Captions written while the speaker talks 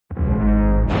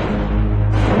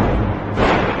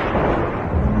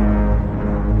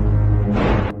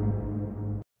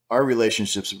our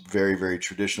relationship's very, very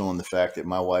traditional in the fact that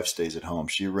my wife stays at home.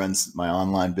 She runs my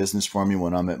online business for me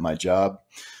when I'm at my job.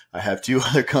 I have two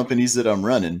other companies that I'm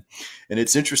running, and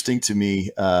it's interesting to me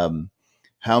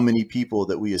how many people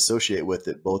that we associate with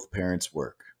that both parents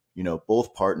work. You know,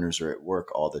 both partners are at work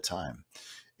all the time,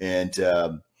 and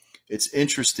it's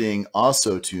interesting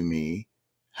also to me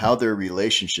how their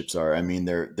relationships are. I mean,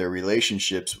 their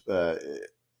relationships.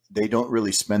 They don't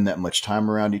really spend that much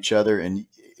time around each other, and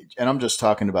I'm just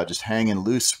talking about just hanging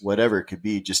loose, whatever it could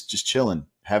be, just chilling,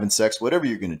 having sex, whatever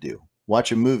you're going to do,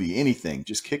 watch a movie, anything,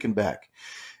 just kicking back.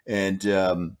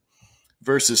 And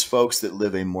versus folks that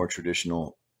live a more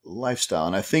traditional lifestyle.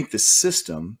 And I think the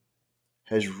system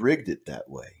has rigged it that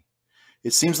way.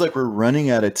 It seems like we're running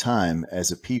out of time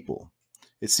as a people.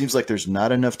 It seems like there's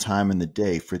not enough time in the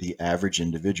day for the average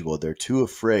individual. They're too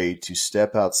afraid to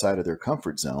step outside of their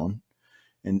comfort zone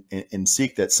and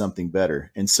seek that something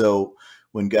better. And so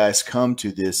when guys come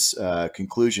to this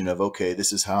conclusion of, okay,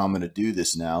 this is how I'm going to do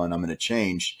this now, and I'm going to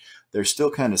change, they're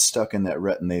still kind of stuck in that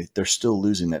rut, and they're still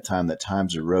losing that time. That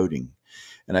time's eroding.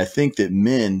 And I think that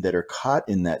men that are caught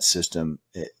in that system,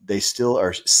 they still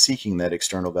are seeking that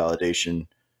external validation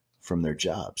from their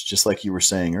jobs, just like you were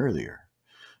saying earlier.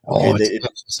 Okay, oh,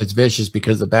 it's vicious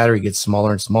because the battery gets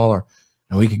smaller and smaller.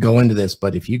 And we could go into this,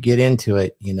 but if you get into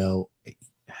it, you know,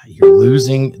 you're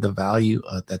losing the value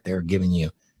that they're giving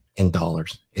you in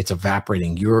dollars. It's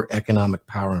evaporating. Your economic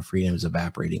power and freedom is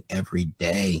evaporating every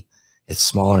day. It's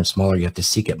smaller and smaller. You have to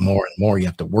seek it more and more. You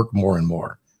have to work more and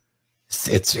more.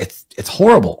 It's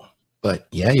horrible. But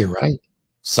yeah, you're right.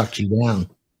 Sucks you down.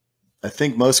 I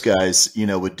think most guys, you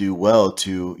know, would do well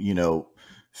to, you know,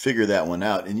 figure that one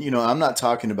out. And, you know, I'm not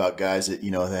talking about guys that,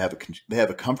 you know, they have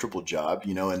a comfortable job,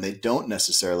 you know, and they don't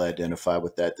necessarily identify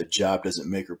with that. The job doesn't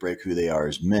make or break who they are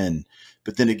as men.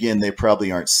 But then again, they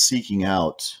probably aren't seeking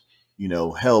out, you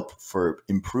know, help for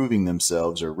improving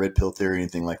themselves or red pill theory,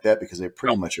 anything like that, because they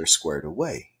pretty much are squared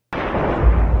away.